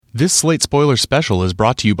This Slate Spoiler Special is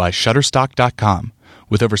brought to you by Shutterstock.com.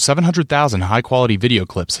 With over 700,000 high-quality video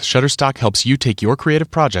clips, Shutterstock helps you take your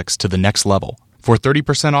creative projects to the next level. For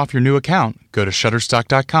 30% off your new account, go to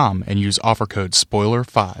Shutterstock.com and use offer code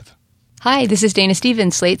SPOILER5. Hi, this is Dana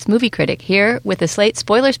Stevens, Slate's movie critic, here with the Slate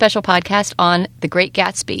Spoiler Special podcast on The Great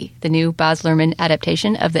Gatsby, the new Baz Luhrmann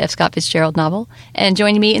adaptation of the F. Scott Fitzgerald novel. And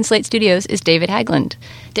joining me in Slate Studios is David Haglund.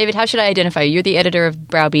 David, how should I identify you? You're the editor of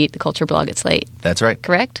Browbeat, the culture blog at Slate. That's right.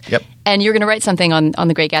 Correct? Yep. And you're going to write something on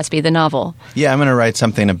The Great Gatsby, the novel. Yeah, I'm going to write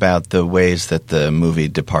something about the ways that the movie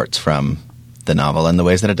departs from the novel and the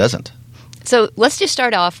ways that it doesn't. So let's just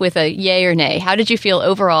start off with a yay or nay. How did you feel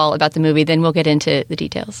overall about the movie? Then we'll get into the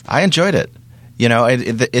details. I enjoyed it. You know,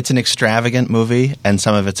 it's an extravagant movie, and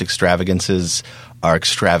some of its extravagances are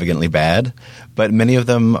extravagantly bad, but many of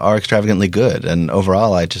them are extravagantly good. And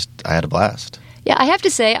overall, I had a blast. Yeah, I have to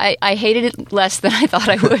say, I hated it less than I thought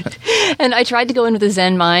I would. And I tried to go in with a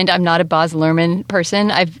zen mind. I'm not a Baz Luhrmann person.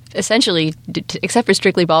 I've essentially, except for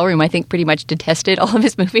Strictly Ballroom, I think pretty much detested all of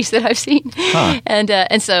his movies that I've seen. Huh.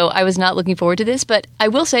 And so I was not looking forward to this. But I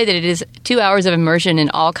will say that it is 2 hours of immersion in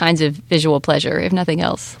all kinds of visual pleasure, if nothing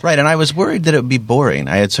else. Right, and I was worried that it would be boring.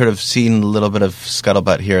 I had sort of seen a little bit of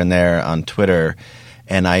scuttlebutt here and there on Twitter.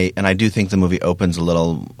 And I do think the movie opens a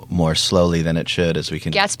little more slowly than it should, as we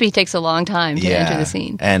can. Gatsby takes a long time to enter the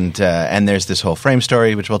scene, and there's this whole frame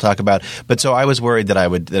story, which we'll talk about. But so I was worried that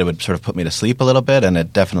it would sort of put me to sleep a little bit, and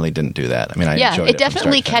it definitely didn't do that. I mean, I enjoyed it. It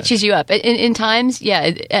definitely catches you up in times.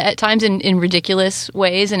 Yeah, at times in ridiculous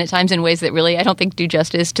ways, and at times in ways that really I don't think do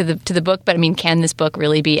justice to the book. But I mean, can this book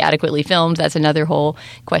really be adequately filmed? That's another whole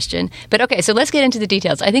question. But okay, so let's get into the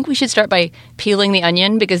details. I think we should start by peeling the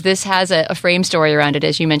onion, because this has a frame story around it,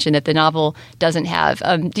 as you mentioned, that the novel doesn't have.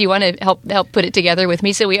 Do you want to help put it together with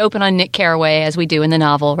me? So we open on Nick Carraway, as we do in the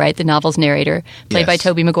novel, right? The novel's narrator, played by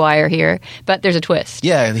Tobey Maguire here. But there's a twist.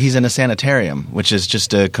 Yeah, he's in a sanitarium, which is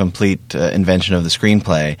just a complete invention of the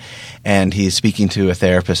screenplay. And he's speaking to a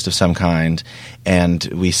therapist of some kind, and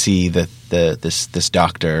we see that this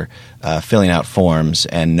doctor filling out forms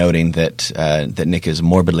and noting that Nick is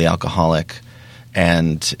morbidly alcoholic.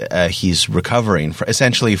 And he's recovering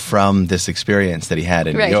essentially from this experience that he had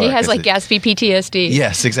in New York. Right, he has like Gatsby PTSD.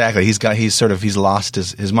 Yes, exactly. He's lost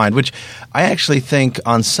his mind, which I actually think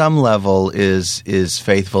on some level is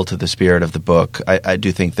faithful to the spirit of the book. I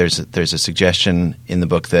do think there's a suggestion in the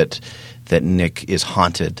book that Nick is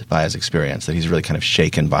haunted by his experience, that he's really kind of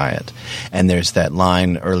shaken by it. And there's that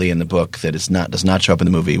line early in the book that does not show up in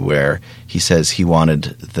the movie, where he says he wanted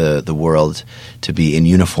the world to be in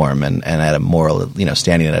uniform and at a moral,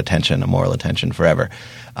 standing at attention, a moral attention forever,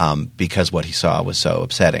 because what he saw was so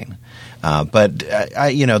upsetting. But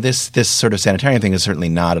this sort of sanitarium thing is certainly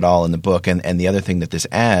not at all in the book. And the other thing that this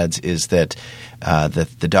adds is that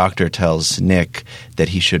the doctor tells Nick that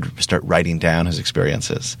he should start writing down his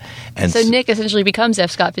experiences. And so Nick essentially becomes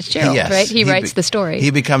F. Scott Fitzgerald, right? He writes the story. He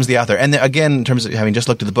becomes the author. And again, in terms of having just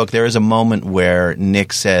looked at the book, there is a moment where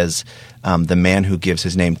Nick says, the man who gives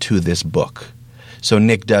his name to this book. So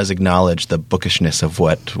Nick does acknowledge the bookishness of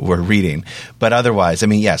what we're reading. But otherwise,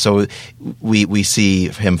 so we see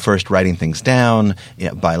him first writing things down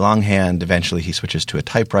by longhand. Eventually he switches to a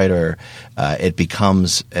typewriter. It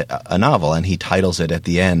becomes a novel, and he titles it at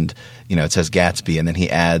the end. It says Gatsby, and then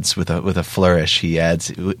he adds with a flourish, he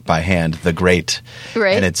adds by hand, The Great.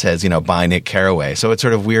 Right. And it says, by Nick Carraway. So it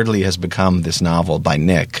sort of weirdly has become this novel by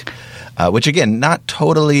Nick, which again, not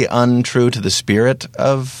totally untrue to the spirit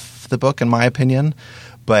of the book, in my opinion,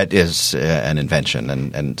 but is an invention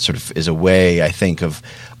and sort of is a way, I think, of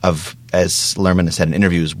as Luhrmann has said in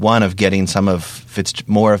interviews, one of getting some of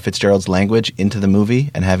more of Fitzgerald's language into the movie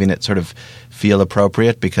and having it sort of feel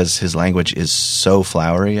appropriate, because his language is so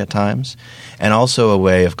flowery at times, and also a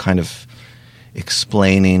way of kind of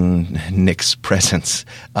explaining Nick's presence,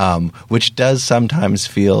 which does sometimes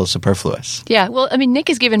feel superfluous. Yeah, well, Nick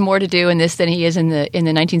is given more to do in this than he is in the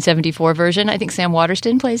 1974 version. I think Sam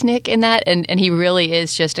Waterston plays Nick in that, and he really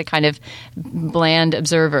is just a kind of bland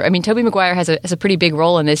observer. Tobey Maguire has a pretty big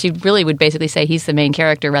role in this. You really would basically say he's the main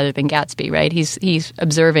character rather than Gatsby, right? He's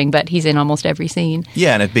observing, but he's in almost every scene.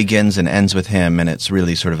 Yeah, and it begins and ends with him, and it's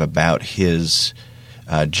really sort of about his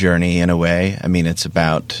journey in a way. It's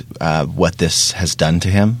about what this has done to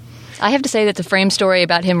him. I have to say that the frame story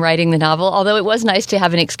about him writing the novel, although it was nice to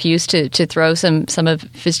have an excuse to throw some of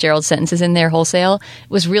Fitzgerald's sentences in there wholesale,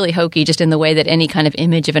 was really hokey, just in the way that any kind of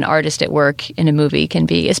image of an artist at work in a movie can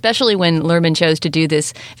be, especially when Luhrmann chose to do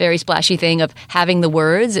this very splashy thing of having the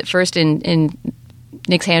words at first in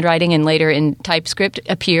Nick's handwriting and later in typescript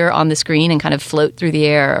appear on the screen and kind of float through the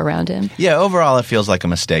air around him. Yeah, overall it feels like a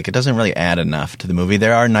mistake. It doesn't really add enough to the movie.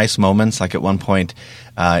 There are nice moments, like at one point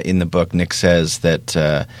In the book, Nick says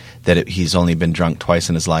that he's only been drunk twice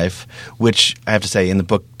in his life, which I have to say in the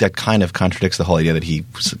book that kind of contradicts the whole idea that he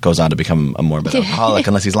goes on to become a morbid alcoholic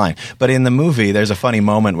unless he's lying. But in the movie, there's a funny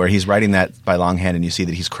moment where he's writing that by longhand and you see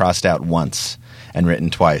that he's crossed out once and written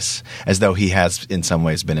twice, as though he has in some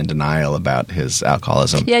ways been in denial about his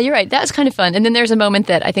alcoholism. Yeah, you're right. That's kind of fun. And then there's a moment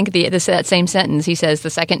that I think that same sentence, he says the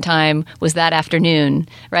second time was that afternoon,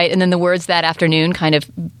 right? And then the words that afternoon kind of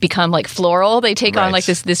become like floral. They take on like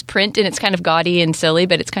this print, and it's kind of gaudy and silly,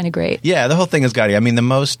 but it's kind of great. Yeah, the whole thing is gaudy. I mean, the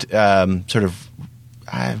most sort of,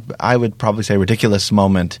 I would probably say ridiculous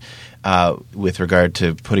moment with regard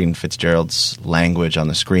to putting Fitzgerald's language on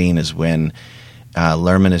the screen is when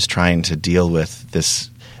Luhrmann is trying to deal with this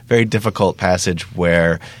very difficult passage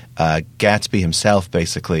where Gatsby himself,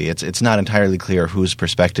 basically, it's not entirely clear whose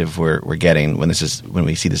perspective we're getting when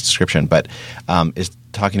we see this description, but is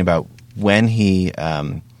talking about when he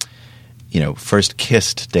first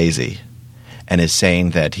kissed Daisy, and is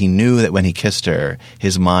saying that he knew that when he kissed her,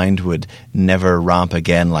 his mind would never romp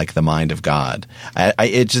again like the mind of God.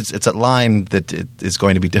 It's a line that is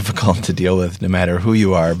going to be difficult to deal with no matter who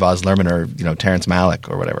you are, Baz Luhrmann or Terrence Malick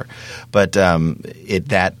or whatever. But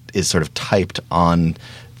that is sort of typed on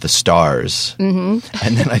the stars. Mm-hmm.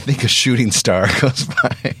 And then I think a shooting star goes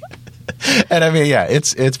by. And I mean, yeah,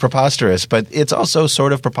 it's preposterous, but it's also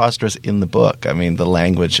sort of preposterous in the book. I mean, the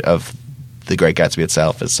language of The Great Gatsby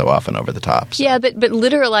itself is so often over the top. So. Yeah, but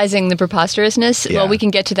literalizing the preposterousness, well, we can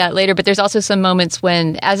get to that later, but there's also some moments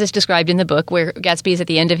when, as is described in the book, where Gatsby is at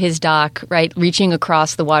the end of his dock, right, reaching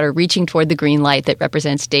across the water, reaching toward the green light that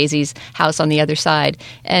represents Daisy's house on the other side.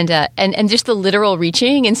 And just the literal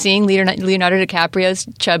reaching and seeing Leonardo DiCaprio's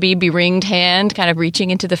chubby, beringed hand kind of reaching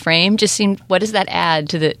into the frame just seemed, what does that add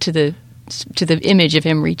to the image of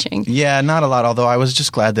him reaching? Yeah, not a lot, although I was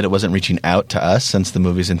just glad that it wasn't reaching out to us since the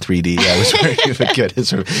movie's in 3D. I was wondering if it could get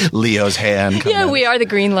sort of Leo's hand. Yeah, we are the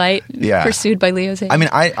green light pursued by Leo's hand. I mean,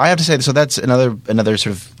 I have to say, so that's another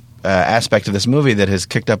sort of aspect of this movie that has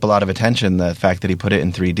kicked up a lot of attention, the fact that he put it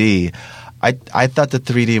in 3D. I thought that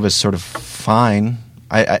 3D was sort of fine.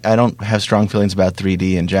 I don't have strong feelings about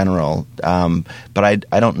 3D in general, but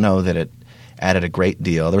I don't know that it added a great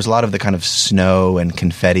deal. There was a lot of the kind of snow and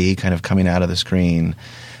confetti kind of coming out of the screen.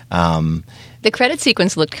 The credit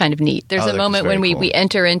sequence looked kind of neat. There's a moment when we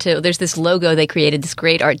enter into, there's this logo they created, this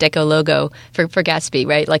great Art Deco logo for Gatsby,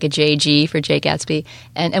 right? Like a JG for Jay Gatsby.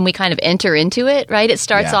 And we kind of enter into it, right? It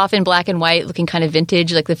starts off in black and white, looking kind of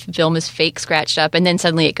vintage, like the film is fake scratched up. And then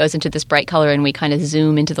suddenly it goes into this bright color and we kind of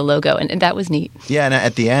zoom into the logo. And that was neat. Yeah, and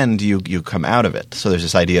at the end, you come out of it. So there's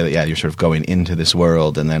this idea that, you're sort of going into this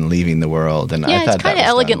world and then leaving the world. And I thought it's kind of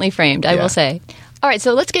elegantly framed, I will say. All right,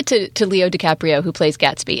 so let's get to Leo DiCaprio, who plays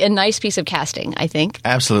Gatsby. A nice piece of casting, I think.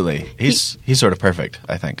 Absolutely. He's sort of perfect,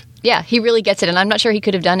 I think. Yeah, he really gets it. And I'm not sure he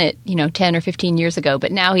could have done it, 10 or 15 years ago.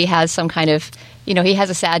 But now he has some kind of, he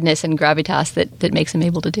has a sadness and gravitas that makes him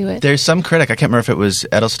able to do it. There's some critic, I can't remember if it was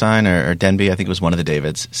Edelstein or Denby, I think it was one of the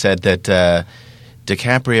Davids, said that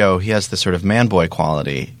DiCaprio, he has this sort of man-boy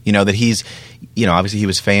quality. That he's, obviously he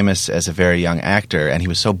was famous as a very young actor, and he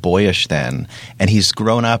was so boyish then. And he's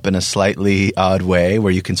grown up in a slightly odd way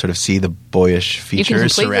where you can sort of see the boyish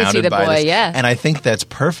features surrounded by this. Yeah. And I think that's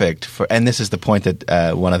perfect for, and this is the point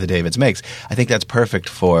that one of the Davids makes, I think that's perfect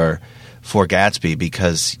for Gatsby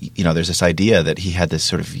because, there's this idea that he had this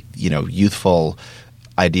sort of, youthful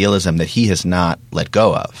idealism that he has not let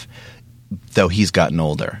go of, though he's gotten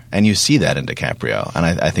older. And you see that in DiCaprio, and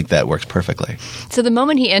I think that works perfectly. So the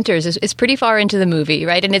moment he enters is pretty far into the movie,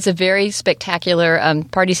 right? And it's a very spectacular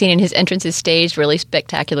party scene, and his entrance is staged really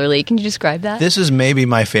spectacularly. Can you describe that? This is maybe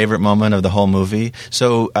my favorite moment of the whole movie.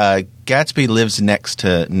 So Gatsby lives next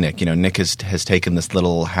to Nick. Nick has taken this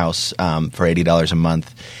little house for $80 a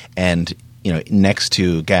month, and next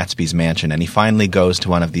to Gatsby's mansion. And he finally goes to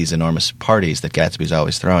one of these enormous parties that Gatsby's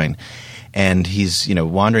always throwing. And he's,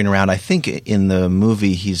 wandering around. I think in the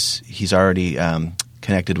movie he's already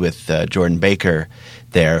connected with Jordan Baker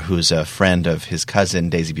there, who's a friend of his cousin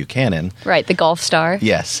Daisy Buchanan. Right, the golf star.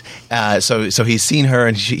 Yes. So he's seen her,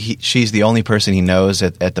 and she's the only person he knows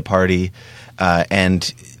at the party.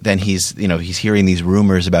 And then he's hearing these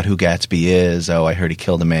rumors about who Gatsby is. Oh, I heard he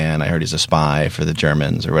killed a man. I heard he's a spy for the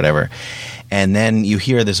Germans or whatever. And then you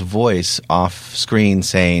hear this voice off screen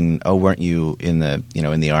saying, "Oh, weren't you in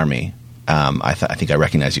the army?" I think I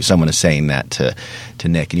recognize you. Someone is saying that to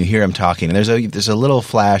Nick, and you hear him talking. And there's a little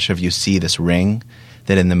flash of you see this ring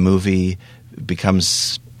that in the movie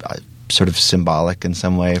becomes sort of symbolic in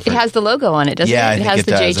some way. It has the logo on it, doesn't yeah, it? I think has it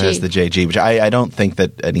the does. JG. It has the JG, which I don't think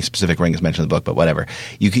that any specific ring is mentioned in the book, but whatever.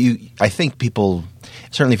 I think people,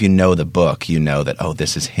 certainly if you know the book, you know that, oh,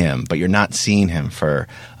 this is him, but you're not seeing him for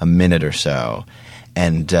a minute or so.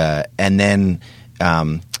 And then,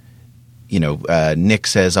 Nick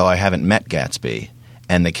says, oh, I haven't met Gatsby.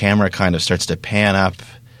 And the camera kind of starts to pan up.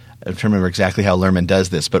 I don't remember exactly how Luhrmann does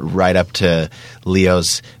this, but right up to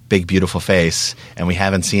Leo's big, beautiful face, and we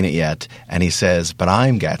haven't seen it yet. And he says, but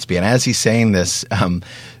I'm Gatsby. And as he's saying this,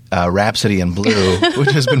 Rhapsody in Blue,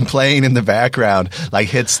 which has been playing in the background, like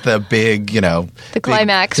hits the big, the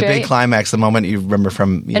climax, the right? big climax, the moment you remember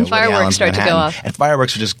from, and fireworks start Manhattan. to go off. And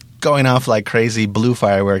fireworks are just going off like crazy, blue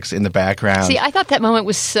fireworks in the background. See, I thought that moment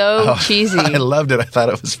was so cheesy. I loved it. I thought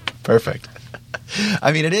it was perfect.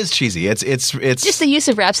 I mean, it is cheesy. It's just the use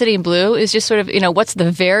of Rhapsody in Blue is just sort of, what's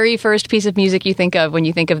the very first piece of music you think of when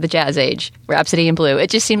you think of the Jazz Age? Rhapsody in Blue. It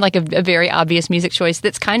just seemed like a very obvious music choice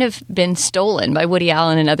that's kind of been stolen by Woody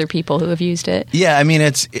Allen and other people who have used it. Yeah, I mean,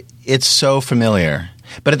 it's so familiar.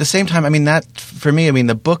 But at the same time, I mean, that, for me, I mean,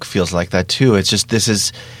 the book feels like that too. It's just, this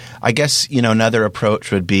is, I guess, another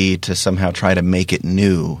approach would be to somehow try to make it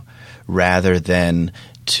new rather than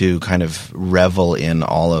to kind of revel in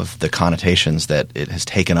all of the connotations that it has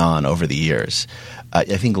taken on over the years. I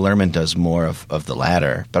think Luhrmann does more of the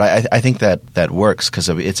latter, but I think that works because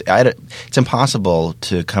it's impossible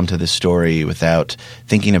to come to this story without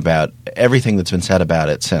thinking about everything that's been said about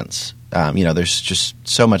it since. There's just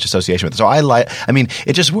so much association with it. So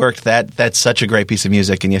it just worked. That's such a great piece of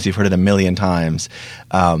music, and yes, you've heard it a million times.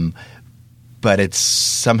 But it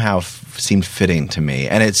somehow seemed fitting to me.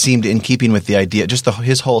 And it seemed in keeping with the idea, just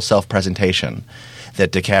his whole self-presentation,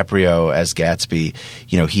 that DiCaprio as Gatsby,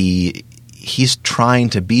 he's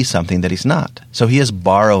trying to be something that he's not. So he is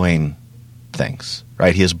borrowing things,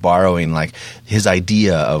 right? He is borrowing like his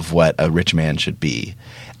idea of what a rich man should be.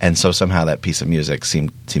 And so somehow that piece of music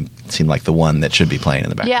seemed like the one that should be playing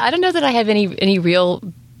in the background. Yeah, I don't know that I have any real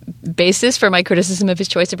basis for my criticism of his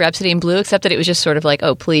choice of Rhapsody in Blue, except that it was just sort of like,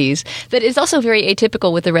 oh, please. That is also very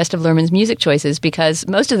atypical with the rest of Luhrmann's music choices because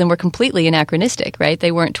most of them were completely anachronistic, right?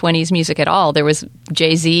 They weren't 20s music at all. There was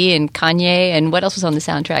Jay-Z and Kanye, and what else was on the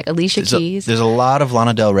soundtrack? Alicia Keys. There's a lot of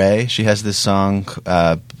Lana Del Rey. She has this song,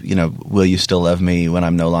 Will You Still Love Me When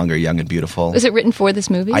I'm No Longer Young and Beautiful? Was it written for this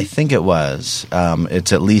movie? I think it was.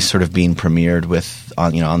 It's at least sort of being premiered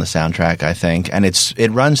on the soundtrack, I think. And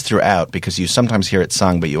it runs throughout because you sometimes hear it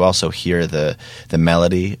sung, but you also hear the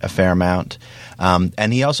melody a fair amount.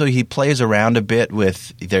 And he plays around a bit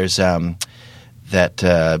with, there's that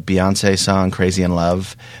Beyonce song, Crazy in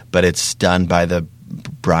Love, but it's done by the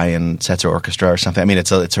Brian Setzer Orchestra or something. I mean, it's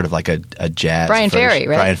sort of like a jazz Brian version. Ferry,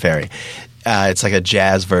 right? Brian Ferry. It's like a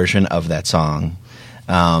jazz version of that song.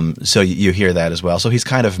 So you hear that as well. So he's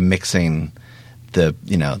kind of mixing the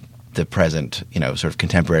present, sort of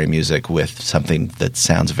contemporary music with something that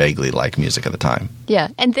sounds vaguely like music of the time. Yeah,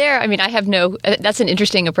 and that's an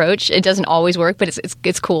interesting approach. It doesn't always work, but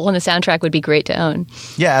it's cool, and the soundtrack would be great to own.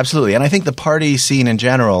 Yeah, absolutely. And I think the party scene in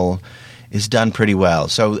general is done pretty well.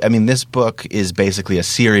 So, I mean, this book is basically a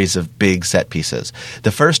series of big set pieces.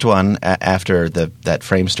 The first one, after that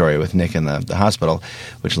frame story with Nick in the hospital,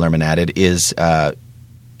 which Luhrmann added, is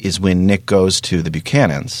when Nick goes to the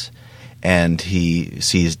Buchanans and he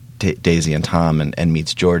sees Daisy and Tom and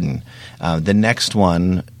meets Jordan. The next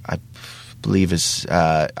one, I believe, is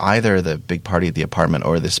either the big party at the apartment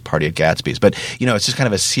or this party at Gatsby's. But it's just kind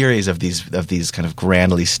of a series of these kind of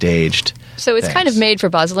grandly staged. So it's kind of made for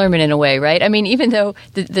Baz Luhrmann in a way, right? I mean, even though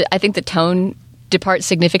I think the tone departs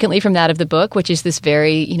significantly from that of the book, which is this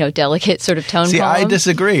very delicate sort of tone. See, poem. I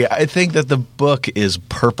disagree. I think that the book is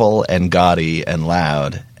purple and gaudy and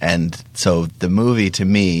loud. And so the movie, to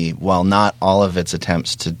me, while not all of its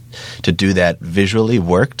attempts to do that visually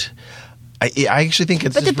worked, I actually think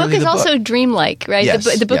it's. But the book really is also dreamlike, right?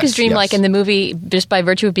 Yes, the book is dreamlike, and the movie, just by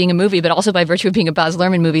virtue of being a movie, but also by virtue of being a Baz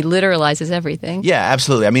Luhrmann movie, literalizes everything. Yeah,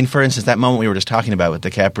 absolutely. I mean, for instance, that moment we were just talking about with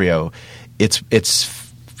DiCaprio, it's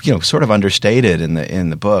sort of understated in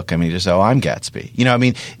the book. I mean, just I'm Gatsby. I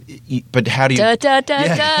mean, but how do you? Exactly.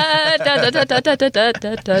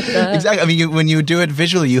 I mean, when you do it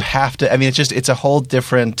visually, you have to. I mean, it's a whole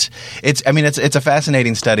different. It's a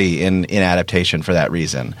fascinating study in adaptation for that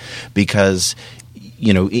reason, because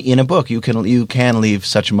in a book you can leave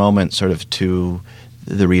such moments sort of to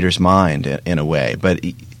the reader's mind in a way, but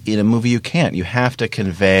in a movie you can't. You have to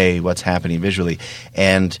convey what's happening visually,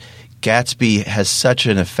 and Gatsby has such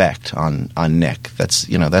an effect on Nick. That's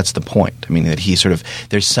the point. I mean, that he sort of,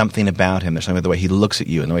 there's something about him. There's something about the way he looks at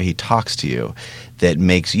you and the way he talks to you that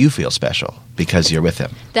makes you feel special because you're with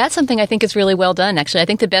him. That's something I think is really well done, actually. I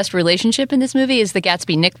think the best relationship in this movie is the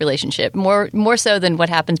Gatsby-Nick relationship, more so than what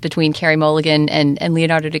happens between Carey Mulligan and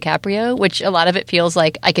Leonardo DiCaprio, which a lot of it feels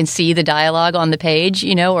like I can see the dialogue on the page,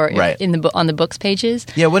 or right. on the book's pages.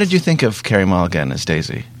 Yeah, what did you think of Carey Mulligan as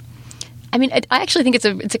Daisy? I mean, I actually think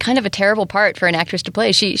it's a kind of a terrible part for an actress to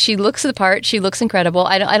play. She looks the part. She looks incredible.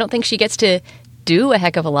 I don't think she gets to do a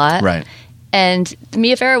heck of a lot. Right. And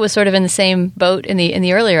Mia Farrow was sort of in the same boat in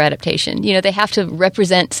the earlier adaptation. They have to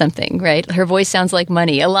represent something, right? Her voice sounds like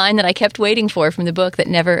money, a line that I kept waiting for from the book that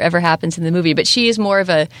never ever happens in the movie. But she is more of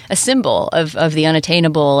a symbol of the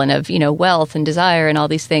unattainable and of wealth and desire and all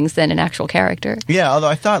these things than an actual character. Yeah, although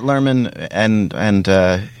I thought Lerman and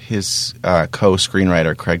his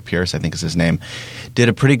co-screenwriter Craig Pearce, I think is his name, did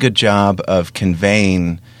a pretty good job of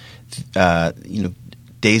conveying,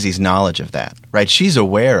 Daisy's knowledge of that, right? She's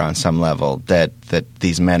aware on some level that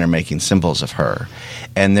these men are making symbols of her.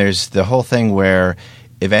 And there's the whole thing where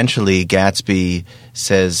eventually Gatsby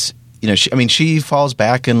says, she falls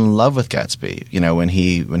back in love with Gatsby,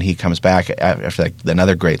 when he comes back after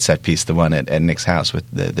another great set piece, the one at Nick's house with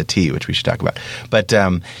the tea, which we should talk about. But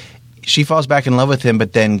she falls back in love with him,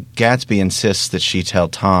 but then Gatsby insists that she tell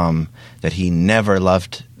Tom that she never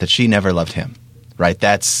loved him. Right,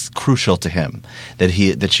 that's crucial to him. That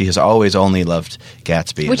she has always only loved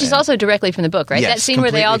Gatsby, which is also directly from the book, right? Yes, that scene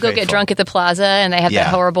where they all go get drunk at the plaza and they have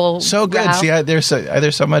that horrible so good. row. See, there's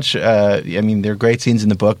so much. There are great scenes in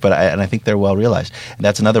the book, but I think they're well realized. And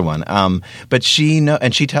that's another one. But she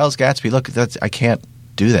tells Gatsby, "Look, I can't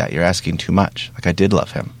do that. You're asking too much. Like I did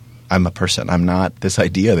love him. I'm a person. I'm not this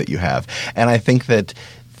idea that you have." And I think that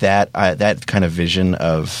kind of vision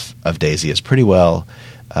of Daisy is pretty well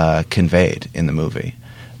conveyed in the movie.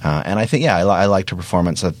 And I think, I liked her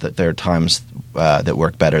performance. That there are times that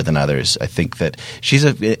work better than others. I think that she's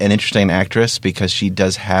an interesting actress because she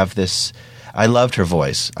does have this – I loved her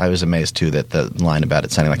voice. I was amazed, too, that the line about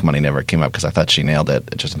it sounding like money never came up because I thought she nailed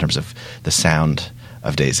it just in terms of the sound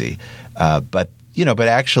of Daisy. But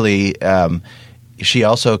actually she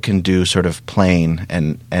also can do sort of plain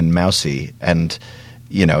and mousy. And,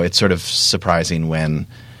 it's sort of surprising when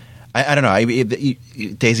 – I don't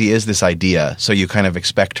know. Daisy is this idea, so you kind of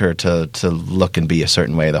expect her to look and be a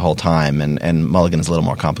certain way the whole time, and Mulligan's a little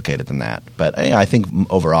more complicated than that. But I think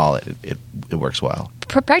overall it works well.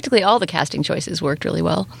 Practically all the casting choices worked really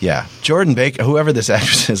well. Yeah. Jordan Baker, whoever this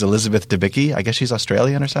actress is, Elizabeth Debicki, I guess she's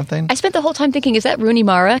Australian or something. I spent the whole time thinking, is that Rooney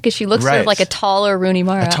Mara? Because she looks sort of like a taller Rooney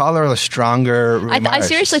Mara. A taller, a stronger Rooney Mara. I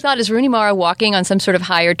seriously thought, is Rooney Mara walking on some sort of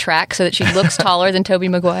higher track so that she looks taller than Tobey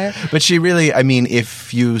Maguire? But she really,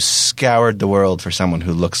 if you scoured the world for someone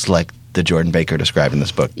who looks like the Jordan Baker described in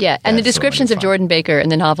this book. Yeah, and the descriptions of Jordan Baker in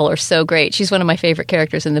the novel are so great. She's one of my favorite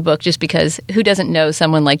characters in the book just because who doesn't know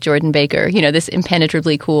someone like Jordan Baker, this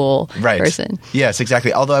impenetrably cool person. Yes,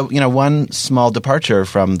 exactly. Although, one small departure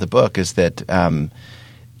from the book is that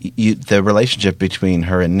the relationship between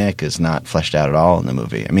her and Nick is not fleshed out at all in the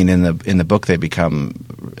movie. I mean, in the book they become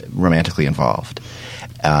romantically involved.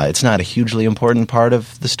 It's not a hugely important part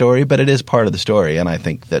of the story, but it is part of the story, and I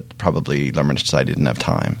think that probably Lerman decided didn't have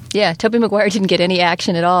time. Yeah, Tobey Maguire didn't get any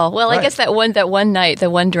action at all. Well, I guess that one night,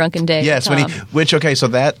 the one drunken day. Yes, so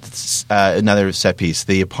that's another set piece,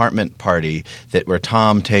 the apartment party where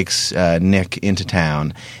Tom takes Nick into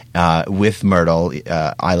town with Myrtle,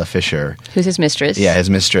 Isla Fisher. Who's his mistress. Yeah,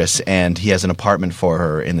 his mistress. And he has an apartment for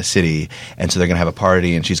her in the city. And so they're going to have a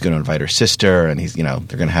party, and she's going to invite her sister, and they're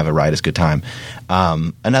going to have a riotous good time.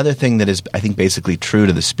 Another thing that is, I think, basically true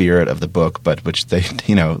to the spirit of the book, but which they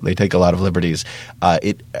take a lot of liberties.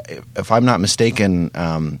 If I'm not mistaken,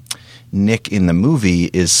 Nick in the movie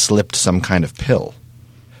is slipped some kind of pill.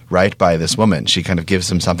 Right, by this woman. She kind of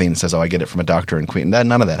gives him something and says, I get it from a doctor in Queen.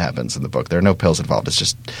 None of that happens in the book. There are no pills involved. It's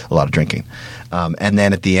just a lot of drinking. And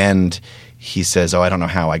then at the end, he says, I don't know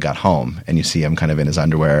how I got home. And you see him kind of in his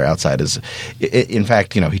underwear outside his – in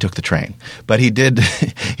fact, he took the train. But he did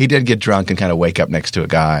get drunk and kind of wake up next to a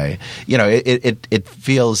guy. It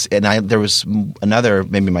feels – and there was another –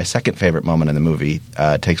 maybe my second favorite moment in the movie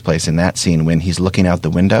takes place in that scene when he's looking out the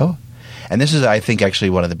window. And this is, I think, actually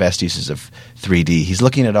one of the best uses of 3D. He's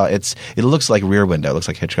looking at all – it looks like Rear Window. It looks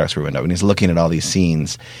like Hitchcock's Rear Window. And he's looking at all these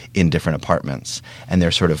scenes in different apartments. And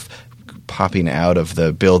they're sort of popping out of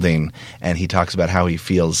the building. And he talks about how he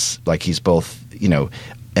feels like he's both,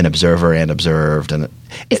 an observer and observed. And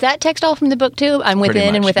is that text all from the book, too? I'm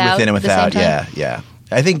within and without. Within and without, at the same time? yeah.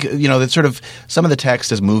 I think, that sort of some of the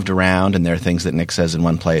text is moved around, and there are things that Nick says in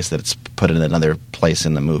one place that it's put in another place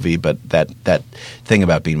in the movie, but that thing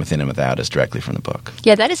about being within and without is directly from the book.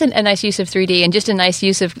 Yeah, that is a nice use of 3D, and just a nice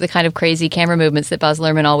use of the kind of crazy camera movements that Baz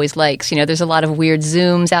Luhrmann always likes. There's a lot of weird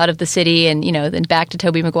zooms out of the city, and, then back to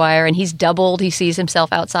Tobey Maguire, and he's doubled. He sees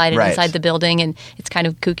himself outside and inside the building, and it's kind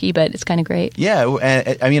of kooky, but it's kind of great. Yeah,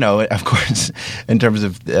 and of course, in terms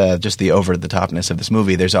of just the over-the-topness of this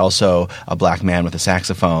movie, there's also a black man with a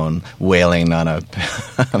saxophone wailing on a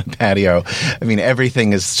patio. I mean,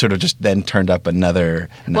 everything is sort of just then turned up another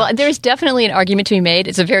notch. Well, there's definitely an argument to be made.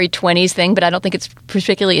 It's a very 20s thing, but I don't think it's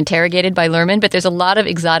particularly interrogated by Luhrmann. But there's a lot of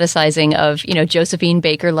exoticizing of, Josephine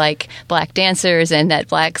Baker-like black dancers and that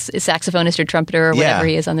black saxophonist or trumpeter or whatever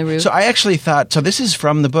he is on the roof. So I actually thought – so this is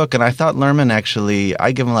from the book, and I thought Luhrmann actually –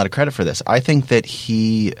 I give him a lot of credit for this. I think that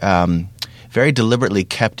he very deliberately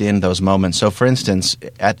kept in those moments. So, for instance,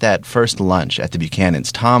 at that first lunch at the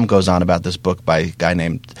Buchanan's, Tom goes on about this book by a guy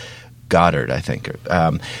named Goddard, I think,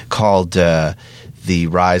 called The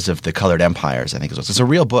Rise of the Colored Empires, I think it was. It's a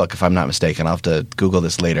real book, if I'm not mistaken. I'll have to Google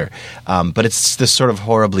this later. But it's this sort of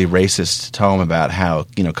horribly racist tome about how,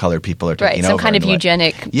 colored people are taking over. Right, some kind of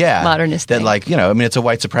eugenic modernist thing. That it's a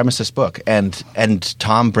white supremacist book. And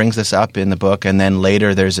Tom brings this up in the book, and then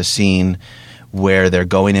later there's a scene where they're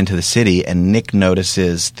going into the city, and Nick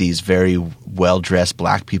notices these very well-dressed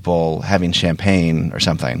black people having champagne or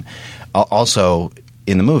something. Also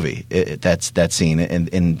in the movie, that's that scene.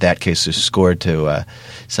 In that case, is scored to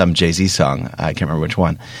some Jay-Z song. I can't remember which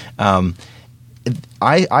one.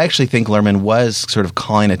 I actually think Luhrmann was sort of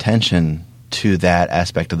calling attention to that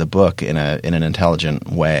aspect of the book in an intelligent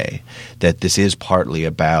way. That this is partly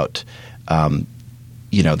about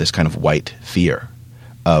this kind of white fear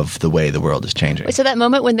of the way the world is changing. Wait, so that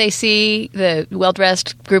moment when they see the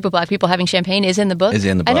well-dressed group of black people having champagne is in the book? Is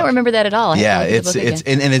in the book. I don't remember that at all.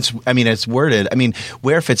 It's worded. I mean,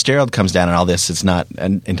 where Fitzgerald comes down on all this, it's not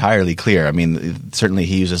entirely clear. I mean, certainly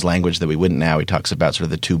he uses language that we wouldn't now. He talks about sort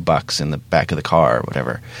of the $2 in the back of the car or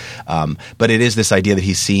whatever. But it is this idea that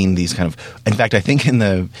he's seeing these kind of. In fact, I think in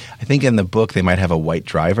the book they might have a white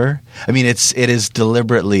driver. I mean, it is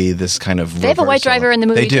deliberately this kind of. They have a white driver in the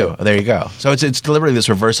movie. They do. There you go. So it's deliberately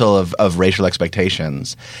this reversal of racial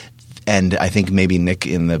expectations. And I think maybe Nick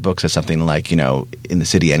in the book says something like, in the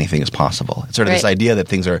city anything is possible. It's sort of this idea that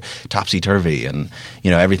things are topsy-turvy and,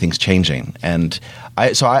 everything's changing. And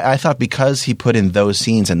I thought because he put in those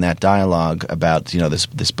scenes and that dialogue about,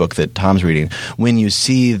 this book that Tom's reading, when you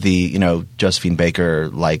see the, Josephine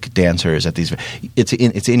Baker-like dancers at these – it's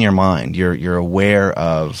in your mind. You're aware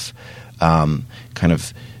of kind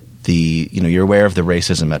of – you're aware of the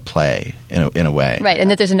racism at play in a way. Right,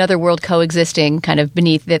 and that there's another world coexisting kind of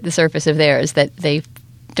beneath the surface of theirs that they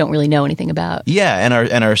don't really know anything about. Yeah,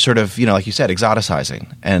 and are sort of, like you said,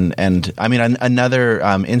 exoticizing. And I mean, another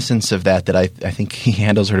instance of that I think he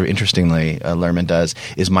handles sort of interestingly, Luhrmann does,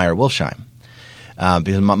 is Meyer Wolfsheim.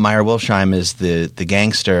 Because Meyer Wolfsheim is the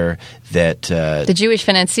gangster that the Jewish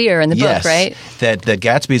financier in the book, right? That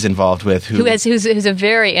Gatsby's involved with, who's a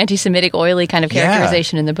very anti-Semitic, oily kind of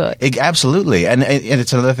characterization in the book. Absolutely, and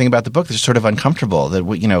it's another thing about the book that's sort of uncomfortable.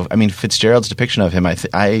 That Fitzgerald's depiction of him, I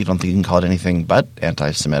don't think you can call it anything but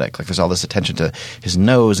anti-Semitic. Like there's all this attention to his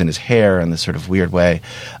nose and his hair in this sort of weird way.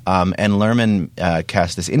 And Luhrmann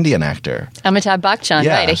cast this Indian actor, Amitabh Bachchan,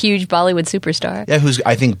 right? A huge Bollywood superstar. Yeah, who's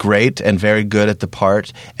I think great and very good at the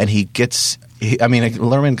part, and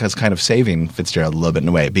Luhrmann is kind of saving Fitzgerald a little bit in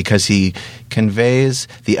a way because he conveys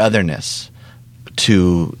the otherness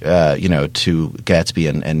to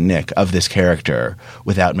Gatsby and Nick of this character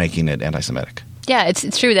without making it anti-Semitic. Yeah,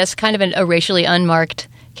 it's true. That's kind of a racially unmarked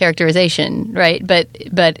characterization, right? But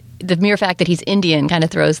the mere fact that he's Indian kind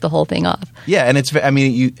of throws the whole thing off. Yeah,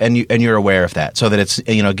 and you're aware of that, so that it's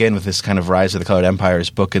again with this kind of Rise of the Colored Empires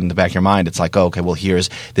book in the back of your mind, it's like, oh, okay, well here's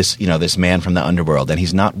this this man from the underworld, and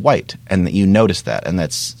he's not white, and you notice that, and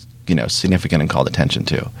that's significant and called attention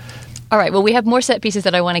to. All right, well we have more set pieces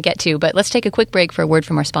that I want to get to, but let's take a quick break for a word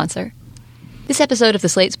from our sponsor. This episode of the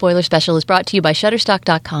Slate Spoiler Special is brought to you by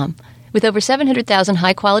Shutterstock.com. With over 700,000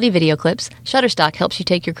 high-quality video clips, Shutterstock helps you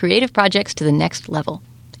take your creative projects to the next level.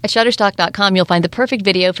 At Shutterstock.com, you'll find the perfect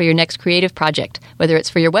video for your next creative project, whether it's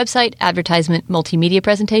for your website, advertisement, multimedia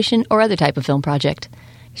presentation, or other type of film project.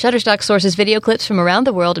 Shutterstock sources video clips from around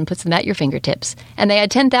the world and puts them at your fingertips. And they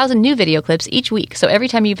add 10,000 new video clips each week, so every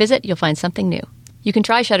time you visit, you'll find something new. You can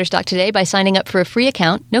try Shutterstock today by signing up for a free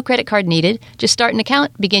account, no credit card needed. Just start an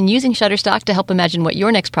account, begin using Shutterstock to help imagine what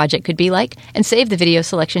your next project could be like, and save the video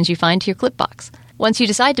selections you find to your clip box. Once you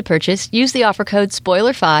decide to purchase, use the offer code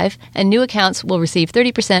SPOILER5 and new accounts will receive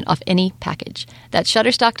 30% off any package. That's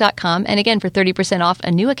Shutterstock.com, and again, for 30% off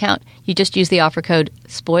a new account, you just use the offer code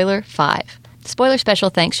SPOILER5. Spoiler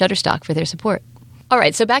special thanks Shutterstock for their support. All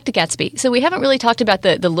right, so back to Gatsby. So we haven't really talked about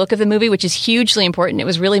the look of the movie, which is hugely important. It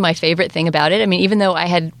was really my favorite thing about it. I mean, even though I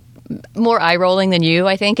had more eye-rolling than you,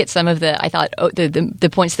 I think, at some of the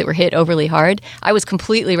points that were hit overly hard, I was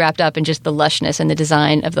completely wrapped up in just the lushness and the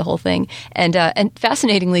design of the whole thing. And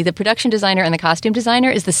fascinatingly, the production designer and the costume designer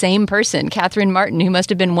is the same person, Catherine Martin, who must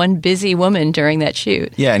have been one busy woman during that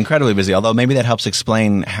shoot. Yeah, incredibly busy, although maybe that helps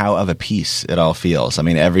explain how of a piece it all feels. I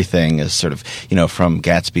mean, everything is sort of, from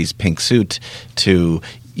Gatsby's pink suit to,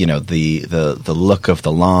 the look of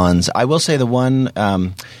the lawns. I will say the one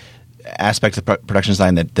aspect of production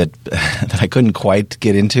design that I couldn't quite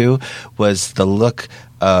get into was the look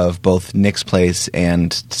of both Nick's place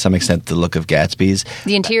and, to some extent, the look of Gatsby's.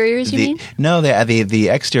 The interiors, you mean? No, the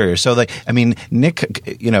exterior. So, Nick,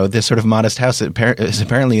 this sort of modest house is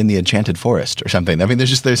apparently in the Enchanted Forest or something. I mean,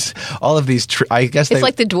 there's all of these. I guess it's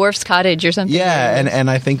like the dwarf's cottage or something. Yeah, and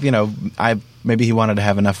I think maybe he wanted to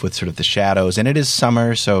have enough with sort of the shadows, and it is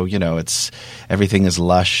summer, so everything is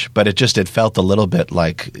lush. But it felt a little bit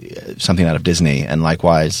like something out of Disney, and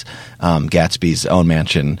likewise, Gatsby's own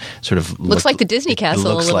mansion sort of looks like the Disney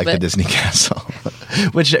castle. Looks like the Disney castle,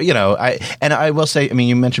 which I will say. I mean,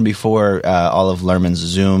 you mentioned before all of Luhrmann's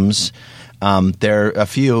zooms. There are a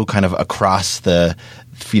few kind of across the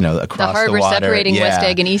harbor water, separating West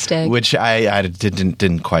Egg and East Egg, which I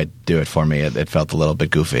didn't quite do it for me. It felt a little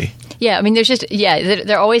bit goofy. Yeah, I mean,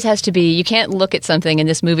 there always has to be. You can't look at something in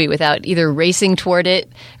this movie without either racing toward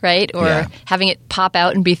it, right, or having it pop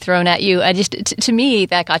out and be thrown at you. To me,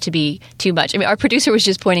 that got to be too much. I mean, our producer was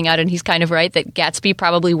just pointing out, and he's kind of right, that Gatsby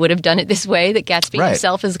probably would have done it this way. That Gatsby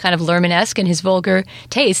himself is kind of Luhrmann-esque in his vulgar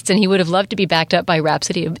tastes, and he would have loved to be backed up by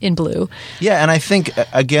Rhapsody in Blue. Yeah, and I think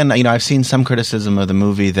again, I've seen some criticism of the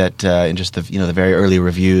movie that in just the the very early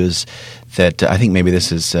reviews that I think maybe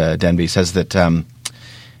this is Denby says that.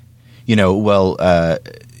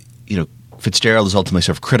 Fitzgerald is ultimately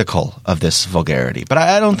sort of critical of this vulgarity, but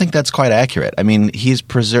I don't think that's quite accurate. I mean, he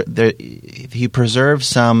preserves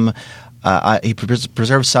some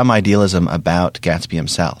idealism about Gatsby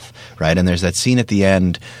himself, right? And there's that scene at the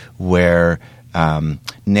end where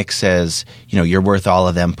Nick says, "You're worth all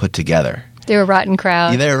of them put together." They're a rotten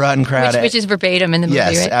crowd. Yeah, they're a rotten crowd, which is verbatim in the movie.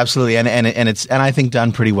 Yes, right? Absolutely, and it's I think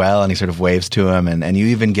done pretty well. And he sort of waves to him, and you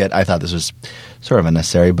even get. I thought this was sort of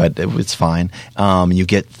unnecessary, but it's fine. You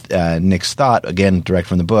get Nick's thought again, direct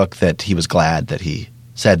from the book, that he was glad that he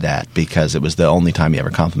said that because it was the only time he ever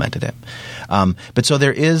complimented him. But so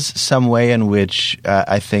there is some way in which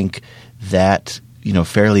I think that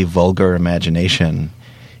fairly vulgar imagination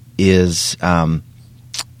is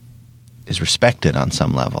respected on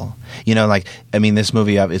some level. This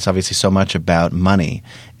movie, it's obviously so much about money,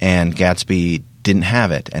 and Gatsby didn't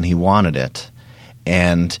have it, and he wanted it.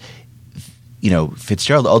 And,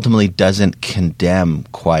 Fitzgerald ultimately doesn't condemn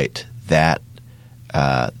quite that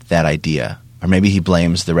idea. Or maybe he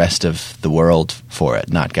blames the rest of the world for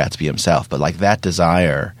it, not Gatsby himself. But that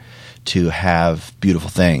desire to have beautiful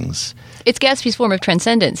things. It's Gatsby's form of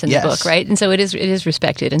transcendence in the book, right? And so it is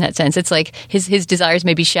respected in that sense. It's like his desires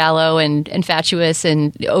may be shallow and fatuous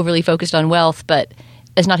and overly focused on wealth, but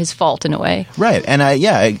it's not his fault in a way. Right. And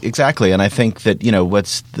exactly. And I think that,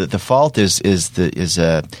 what's the fault is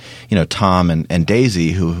Tom and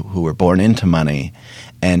Daisy who were born into money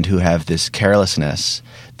and who have this carelessness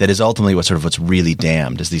that is ultimately what's really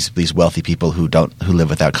damned is these wealthy people who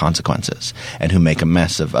live without consequences and who make a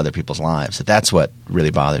mess of other people's lives. That's what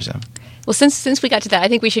really bothers him. Well, since we got to that, I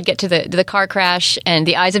think we should get to the car crash and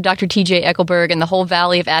the eyes of Dr. T.J. Eckleburg and the whole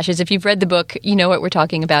Valley of Ashes. If you've read the book, you know what we're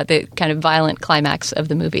talking about, the kind of violent climax of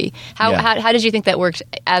the movie. How did you think that worked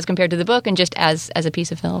as compared to the book and just as a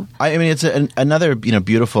piece of film? I mean, it's another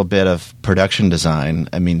beautiful bit of production design.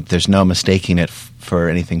 I mean, there's no mistaking it for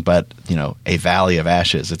anything but a valley of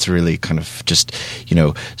ashes. It's really kind of just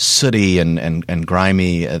sooty and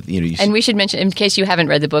grimy. And we should mention, in case you haven't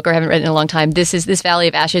read the book or haven't read it in a long time, this Valley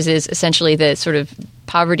of Ashes is essentially the sort of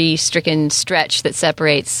poverty-stricken stretch that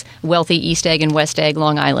separates wealthy East Egg and West Egg,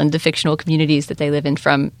 Long Island, the fictional communities that they live in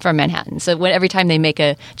from Manhattan. So every time they make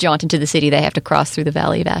a jaunt into the city, they have to cross through the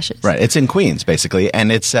Valley of Ashes. Right. It's in Queens, basically,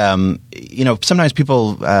 and it's sometimes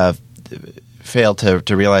people fail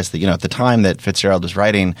to realize that, at the time that Fitzgerald was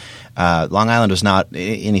writing, Long Island was not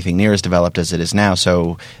anything near as developed as it is now.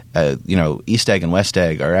 So, East Egg and West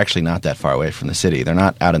Egg are actually not that far away from the city. They're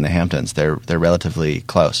not out in the Hamptons. They're relatively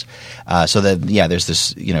close. So that there's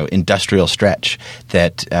this industrial stretch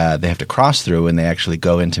that they have to cross through when they actually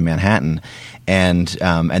go into Manhattan. And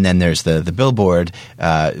then there's the billboard,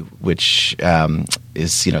 which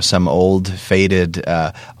is some old faded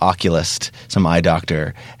oculist, some eye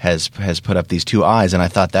doctor has put up these two eyes, and I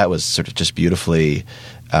thought that was sort of just beautifully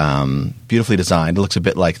designed. It looks a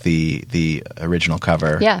bit like the original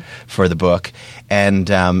cover for the book, and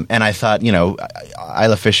I thought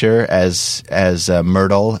Isla Fisher as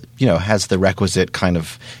Myrtle has the requisite kind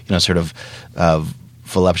of sort of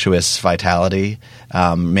voluptuous vitality.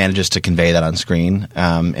 Manages to convey that on screen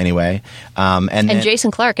anyway. And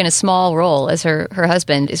Jason Clarke in a small role as her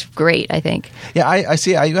husband is great, I think. Yeah, I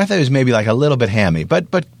see. I thought it was maybe like a little bit hammy, but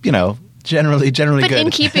generally but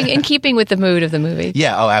good. in keeping with the mood of the movie.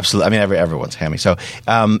 Yeah. Oh, absolutely. I mean, everyone's hammy. So,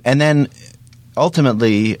 and then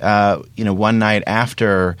ultimately, one night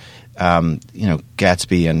after,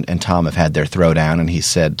 Gatsby and Tom have had their throwdown, and he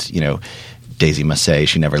said, Daisy must say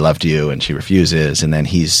she never loved you, and she refuses. And then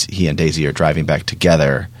he and Daisy are driving back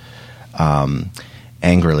together,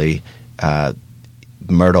 angrily.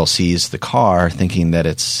 Myrtle sees the car, thinking that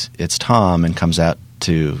it's Tom, and comes out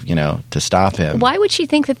to stop him. Why would she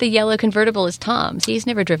think that the yellow convertible is Tom's? He's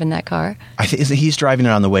never driven that car. I think he's driving it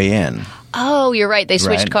on the way in. Oh, you're right. They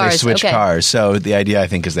switched cars. They switched cars. So the idea, I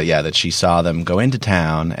think, is that she saw them go into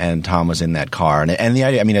town, and Tom was in that car. And the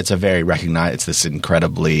idea, I mean, it's a very it's this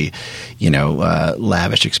incredibly,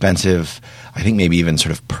 lavish, expensive, I think maybe even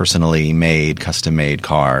sort of personally made, custom made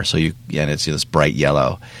car. So and it's this bright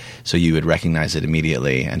yellow. So you would recognize it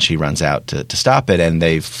immediately, and she runs out to stop it, and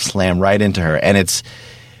they slam right into her. And it's,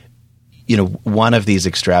 one of these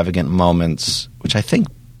extravagant moments, which I think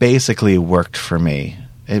basically worked for me.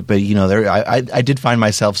 But I did find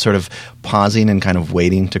myself sort of pausing and kind of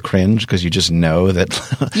waiting to cringe, because you just know that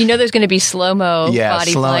there's going to be slow-mo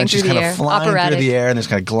body flying through the air. She's kind of flying through the air, and there's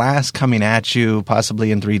kind of glass coming at you,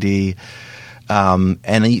 possibly in 3D.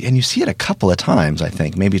 And you see it a couple of times, I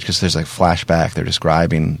think. Maybe because there's like flashback, they're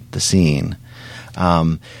describing the scene.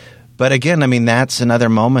 But again, I mean, that's another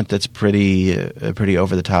moment that's pretty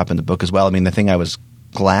over the top in the book as well. I mean, the thing I was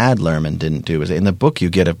glad Luhrmann didn't do is in the book you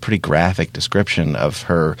get a pretty graphic description of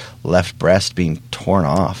her left breast being torn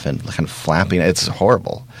off and kind of flapping. It's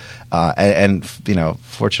horrible. And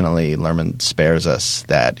fortunately, Luhrmann spares us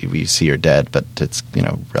that. We see her dead, but it's,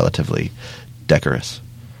 relatively decorous.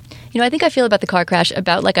 I think I feel about the car crash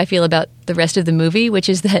about like I feel about the rest of the movie, which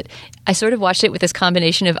is that I sort of watched it with this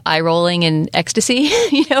combination of eye rolling and ecstasy.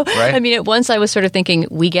 Right. I mean, at once I was sort of thinking,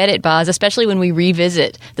 we get it, Boz, especially when we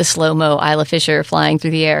revisit the slow-mo Isla Fisher flying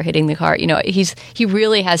through the air, hitting the car. He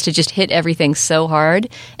really has to just hit everything so hard.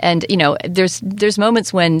 And, there's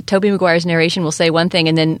moments when Tobey Maguire's narration will say one thing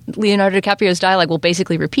and then Leonardo DiCaprio's dialogue will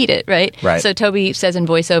basically repeat it, right? Right. So Tobey says in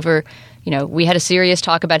voiceover, we had a serious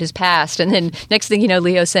talk about his past. And then next thing you know,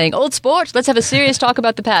 Leo's saying, old sport, let's have a serious talk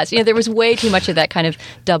about the past. There was way too much of that kind of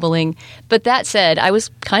doubling. But that said, I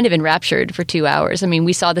was kind of enraptured for 2 hours. I mean,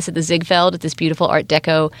 we saw this at the Ziegfeld at this beautiful Art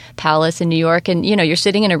Deco palace in New York. And, you're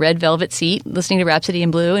sitting in a red velvet seat listening to Rhapsody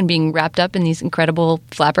in Blue and being wrapped up in these incredible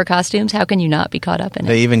flapper costumes. How can you not be caught up in it?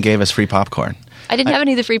 They even gave us free popcorn. I didn't have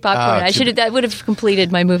any of the free popcorn. That would have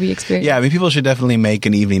completed my movie experience. Yeah, I mean, people should definitely make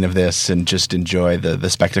an evening of this and just enjoy the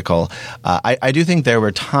spectacle. I do think there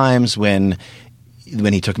were times when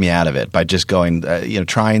he took me out of it by just going,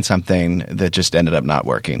 trying something that just ended up not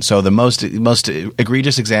working. So the most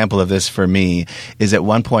egregious example of this for me is at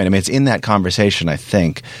one point, I mean, it's in that conversation, I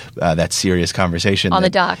think, that serious conversation. On the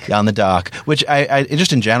dock. On the dock, which I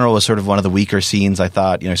just in general was sort of one of the weaker scenes, I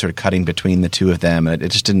thought, sort of cutting between the two of them. And it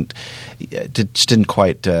just didn't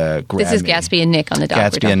quite grab me. This is Gatsby and Nick on the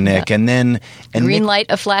dock. Gatsby and Nick. And then green light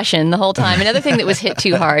a-flashing the whole time. Another thing that was hit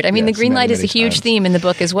too hard. I mean, yes, the green light is a huge theme in the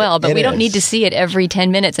book as well, but we don't need to see it every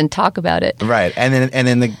 10 minutes and talk about it. Right. And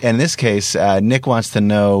in this case, Nick wants to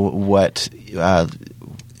know what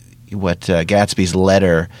Gatsby's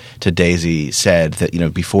letter to Daisy said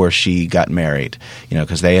that before she got married,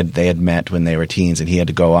 because they had met when they were teens, and he had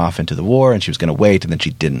to go off into the war, and she was going to wait, and then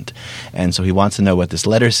she didn't, and so he wants to know what this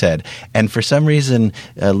letter said. And for some reason,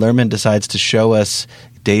 Luhrmann decides to show us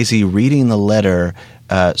Daisy reading the letter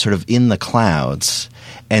sort of in the clouds.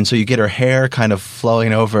 And so you get her hair kind of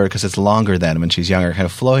flowing over, because it's longer than when she's younger, kind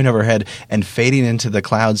of flowing over her head and fading into the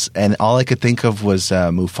clouds. And all I could think of was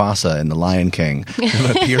Mufasa in The Lion King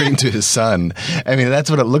appearing to his son. I mean, that's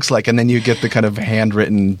what it looks like. And then you get the kind of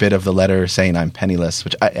handwritten bit of the letter saying, "I'm penniless,"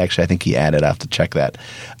 which I think he added. I have to check that.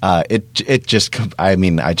 I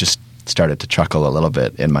just started to chuckle a little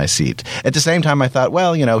bit in my seat. At the same time, I thought,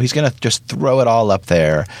 well, he's going to just throw it all up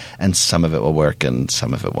there, and some of it will work and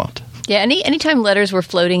some of it won't. Yeah, anytime letters were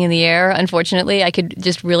floating in the air, unfortunately, I could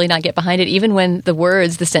just really not get behind it, even when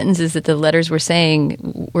the sentences that the letters were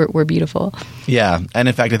saying were beautiful. Yeah, and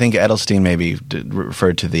in fact, I think Edelstein maybe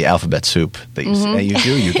referred to the alphabet soup that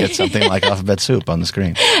you get something like alphabet soup on the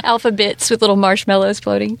screen. Alphabets with little marshmallows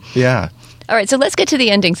floating. Yeah. All right, so let's get to the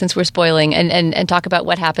ending, since we're spoiling, and talk about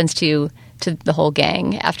what happens to the whole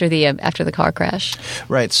gang after the car crash.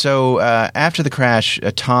 Right. So after the crash,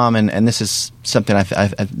 Tom and this is something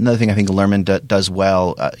another thing I think Luhrmann does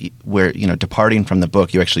well, where departing from the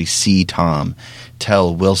book, you actually see Tom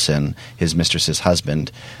tell Wilson, his mistress's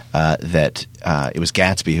husband, that it was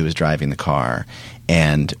Gatsby who was driving the car.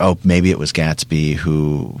 And, maybe it was Gatsby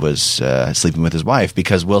who was sleeping with his wife,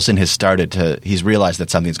 because Wilson he's realized that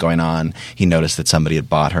something's going on. He noticed that somebody had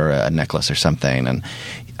bought her a necklace or something, and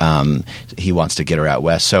he wants to get her out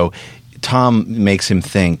west. So Tom makes him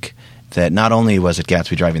think that not only was it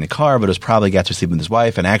Gatsby driving the car, but it was probably Gatsby sleeping with his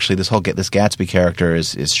wife. And actually, this Gatsby character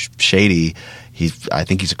is shady. I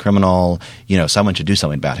think he's a criminal. Someone should do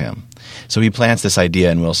something about him. So he plants this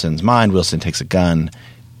idea in Wilson's mind. Wilson takes a gun,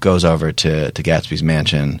 goes over to Gatsby's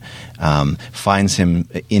mansion, finds him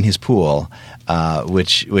in his pool,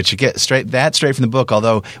 which you get straight from the book.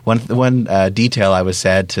 Although one detail I was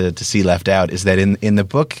sad to see left out is that in the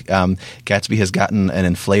book, Gatsby has gotten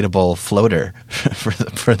an inflatable floater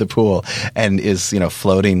for the pool and is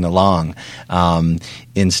floating along.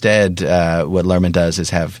 Instead, what Luhrmann does is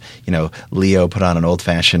have Leo put on an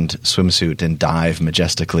old-fashioned swimsuit and dive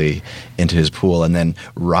majestically into his pool, and then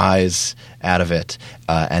rise out of it,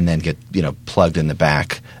 and then get plugged in the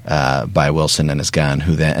back by Wilson and his gun,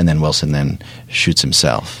 and then Wilson then shoots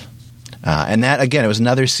himself. And that, again, it was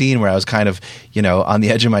another scene where I was kind of, on the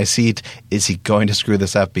edge of my seat. Is he going to screw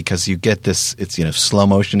this up? Because you get this, it's, slow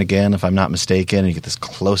motion again, if I'm not mistaken, and you get this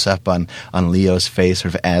close up on Leo's face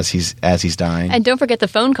sort of as he's dying. And don't forget the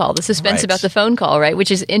phone call, the suspense about the phone call, right?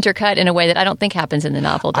 Which is intercut in a way that I don't think happens in the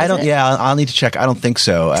novel, does it? Yeah, I'll need to check. I don't think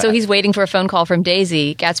so. So he's waiting for a phone call from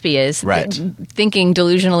Daisy, Gatsby is, right, thinking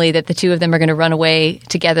delusionally that the two of them are going to run away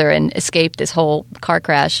together and escape this whole car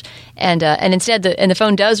crash. And instead, the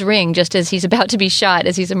phone does ring just as he's about to be shot,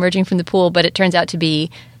 as he's emerging from the pool, but it turns out to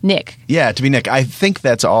be Nick. Yeah, to be Nick. I think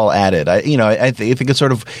that's all added. I think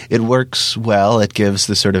it works well. It gives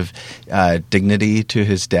the sort of dignity to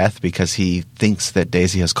his death, because he thinks that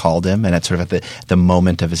Daisy has called him, and at sort of at the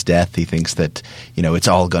moment of his death, he thinks that it's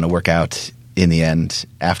all going to work out in the end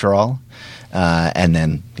after all. And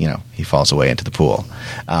then he falls away into the pool.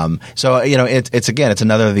 It's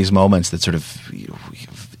another of these moments that sort of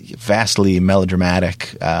vastly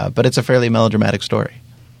melodramatic, but it's a fairly melodramatic story.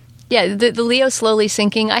 Yeah, the Leo slowly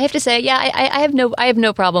sinking. I have to say, I have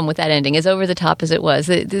no problem with that ending, as over the top as it was.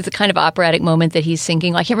 The kind of operatic moment that he's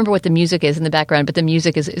sinking. I can't remember what the music is in the background, but the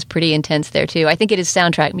music is pretty intense there too. I think it is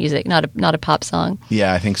soundtrack music, not a pop song.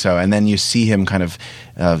 Yeah, I think so. And then you see him kind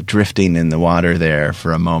of drifting in the water there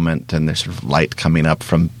for a moment, and there's sort of light coming up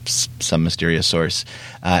from some mysterious source,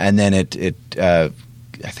 and then it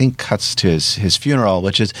I think cuts to his funeral,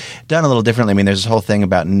 which is done a little differently. I mean, there's this whole thing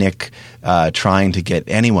about Nick trying to get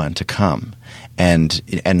anyone to come, and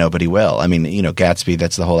nobody will. I mean, Gatsby,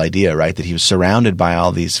 that's the whole idea, right? That he was surrounded by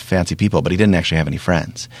all these fancy people, but he didn't actually have any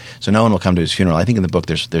friends. So no one will come to his funeral. I think in the book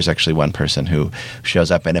there's actually one person who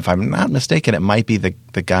shows up, and if I'm not mistaken, it might be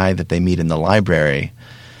the guy that they meet in the library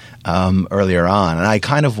earlier on. And I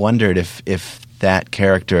kind of wondered if that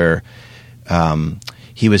character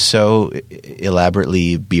he was so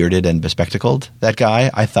elaborately bearded and bespectacled, that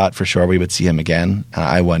guy. I thought for sure we would see him again.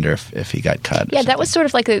 I wonder if he got cut. Yeah, that was sort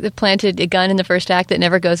of like the planted gun in the first act that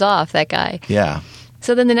never goes off, that guy. Yeah.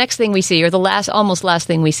 So then the next thing we see, or the almost last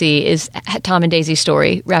thing we see, is Tom and Daisy's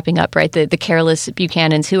story wrapping up, right? The careless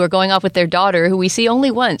Buchanans who are going off with their daughter, who we see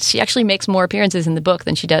only once. She actually makes more appearances in the book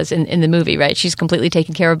than she does in the movie, right? She's completely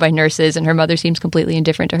taken care of by nurses, and her mother seems completely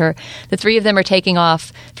indifferent to her. The three of them are taking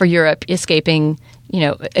off for Europe, escaping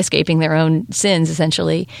their own sins,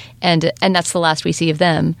 essentially, and that's the last we see of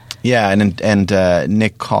them. Yeah, and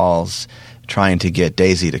Nick calls, trying to get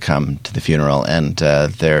Daisy to come to the funeral, and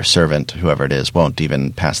their servant, whoever it is, won't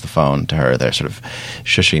even pass the phone to her. They're sort of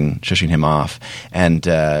shushing him off, and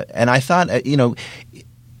I thought,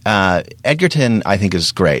 Edgerton, I think,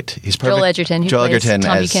 is great. He's perfect. Joel Edgerton, who plays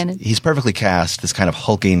Tom Buchanan. He's perfectly cast, this kind of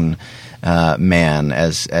hulking man,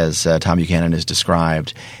 as Tom Buchanan is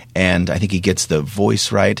described, and I think he gets the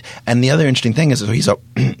voice right. And the other interesting thing is, he's a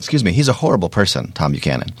he's a horrible person, Tom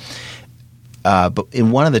Buchanan. But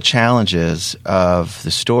in one of the challenges of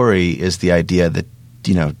the story is the idea that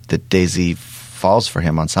that Daisy falls for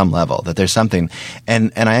him on some level, that there's something,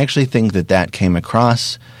 and I actually think that came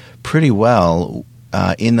across pretty well.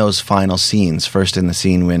 In those final scenes, first in the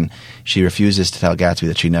scene when she refuses to tell Gatsby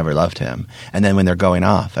that she never loved him, and then when they're going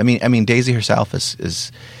off. I mean, Daisy herself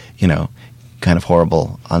is kind of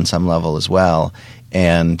horrible on some level as well,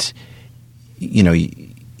 and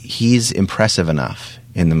he's impressive enough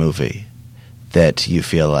in the movie that you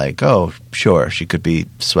feel like, oh, sure, she could be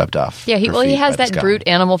swept off. Yeah, he has that brute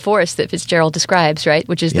animal force that Fitzgerald describes, right?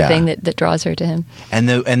 Which is the thing that draws her to him. And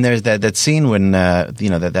there's that scene when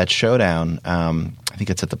that showdown. I think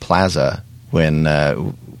it's at the plaza when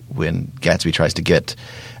Gatsby tries to get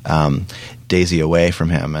Daisy away from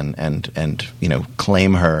him and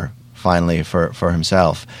claim her finally for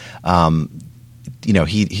himself.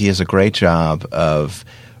 He has a great job of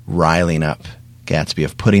riling up Gatsby,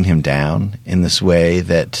 of putting him down in this way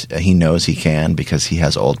that he knows he can, because he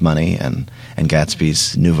has old money and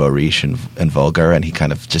Gatsby's nouveau riche and vulgar, and he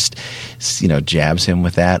kind of just jabs him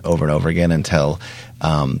with that over and over again until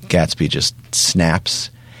Gatsby just snaps.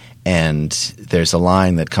 And there's a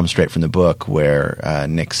line that comes straight from the book where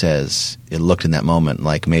Nick says it looked in that moment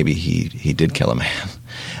like maybe he did kill a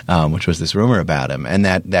man, which was this rumor about him, and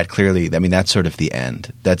that clearly, I mean, that's sort of the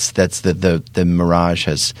end. That's the mirage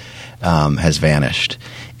has vanished,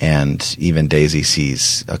 and even Daisy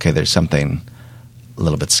sees, okay, there's something a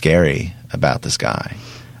little bit scary about this guy,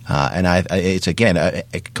 and it's again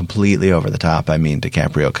completely over the top. I mean,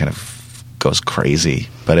 DiCaprio kind of goes crazy,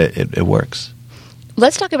 but it works.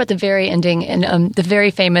 Let's talk about the very ending and the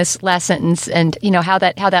very famous last sentence, and how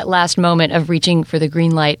that last moment of reaching for the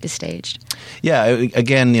green light is staged. Yeah,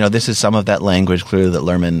 again, this is some of that language clearly that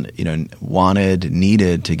Luhrmann,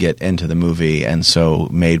 needed to get into the movie, and so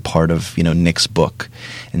made part of Nick's book,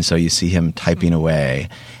 and so you see him typing away,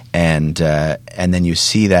 and then you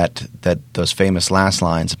see that those famous last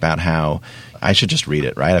lines about how I should just read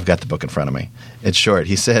it, right? I've got the book in front of me. It's short.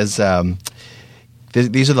 He says.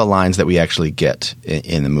 These are the lines that we actually get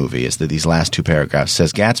in the movie, is that these last two paragraphs.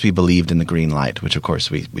 Says, Gatsby believed in the green light, which of course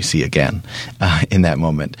we see again in that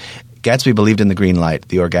moment. Gatsby believed in the green light,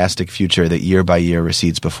 the orgastic future that year by year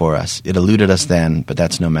recedes before us. It eluded us then, but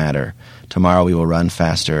that's no matter. Tomorrow we will run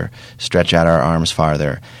faster, stretch out our arms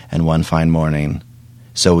farther, and one fine morning,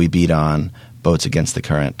 so we beat on, boats against the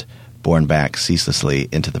current, borne back ceaselessly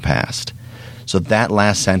into the past. So that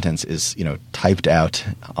last sentence is, typed out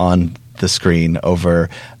on the screen over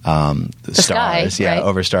the stars. Sky, yeah, right?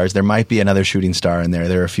 Over stars. There might be another shooting star in there.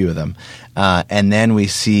 There are a few of them. And then we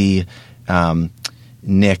see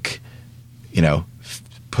Nick,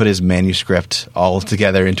 put his manuscript all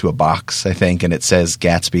together into a box, I think, and it says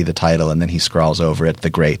Gatsby, the title, and then he scrawls over it,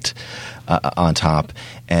 The Great, on top.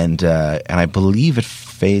 And I believe it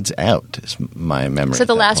fades out, is my memory. So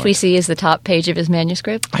the last we see is the top page of his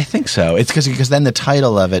manuscript? I think so. It's because then the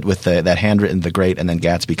title of it with that handwritten The Great and then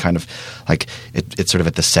Gatsby kind of like it's sort of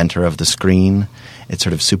at the center of the screen. It's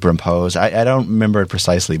sort of superimposed. I don't remember it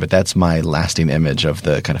precisely, but that's my lasting image of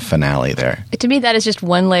the kind of finale there. To me, that is just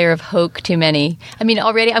one layer of hoke too many. I mean,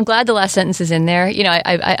 already, I'm glad the last sentence is in there.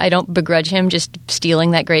 I don't begrudge him just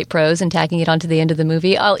stealing that great prose and tacking it onto the end of the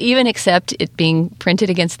movie. I'll even accept it being printed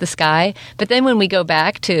against the sky. But then when we go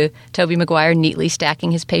back to Tobey Maguire neatly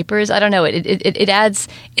stacking his papers, I don't know. It adds.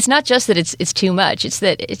 It's not just that it's too much. It's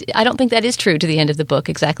that I don't think that is true to the end of the book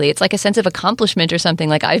exactly. It's like a sense of accomplishment or something.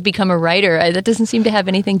 Like I've become a writer. That doesn't seem to have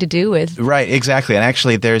anything to do with. Right, exactly. And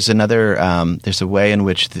actually, there's another. There's a way in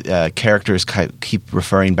which characters keep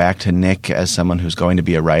referring back to Nick as someone who's going to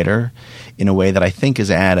be a writer, in a way that I think is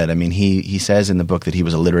added. I mean, he says in the book that he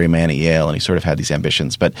was a literary man at Yale and he sort of had these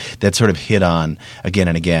ambitions, but that's sort of hit on again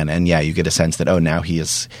and again. And yeah, you get a sense that now he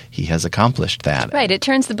has accomplished that. Right. It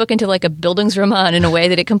turns the book into like a Bildungsroman in a way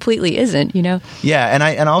that it completely isn't. Yeah,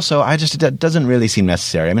 and also it doesn't really seem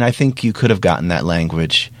necessary. I mean, I think you could have gotten that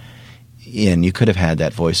language in. You could have had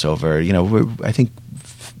that voiceover. I think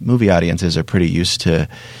movie audiences are pretty used to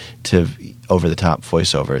over the top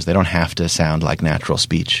voiceovers. They don't have to sound like natural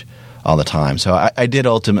speech all the time. So I did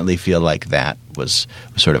ultimately feel like that was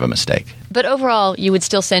sort of a mistake. But overall, you would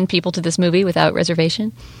still send people to this movie without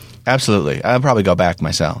reservation? Absolutely. I'll probably go back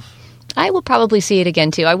myself. I will probably see it again,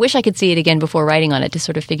 too. I wish I could see it again before writing on it to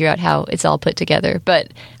sort of figure out how it's all put together.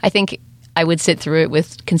 But I think I would sit through it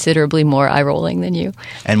with considerably more eye rolling than you.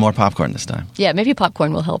 And more popcorn this time. Yeah, maybe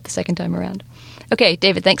popcorn will help the second time around. Okay,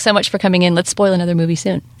 David, thanks so much for coming in. Let's spoil another movie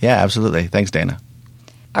soon. Yeah, absolutely. Thanks, Dana.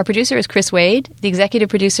 Our producer is Chris Wade. The executive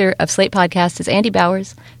producer of Slate Podcast is Andy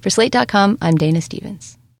Bowers. For Slate.com, I'm Dana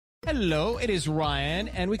Stevens. Hello, it is Ryan,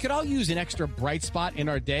 and we could all use an extra bright spot in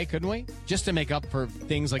our day, couldn't we? Just to make up for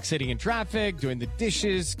things like sitting in traffic, doing the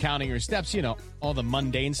dishes, counting your steps, you know, all the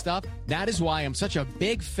mundane stuff. That is why I'm such a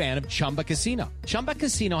big fan of Chumba Casino. Chumba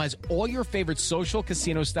Casino has all your favorite social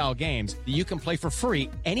casino-style games that you can play for free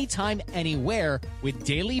anytime, anywhere with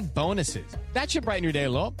daily bonuses. That should brighten your day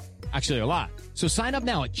a little. Actually, a lot. So sign up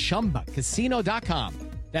now at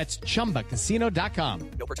ChumbaCasino.com. That's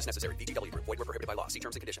ChumbaCasino.com. No purchase necessary. VGW Group. Void where prohibited by law. See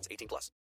terms and conditions. 18+.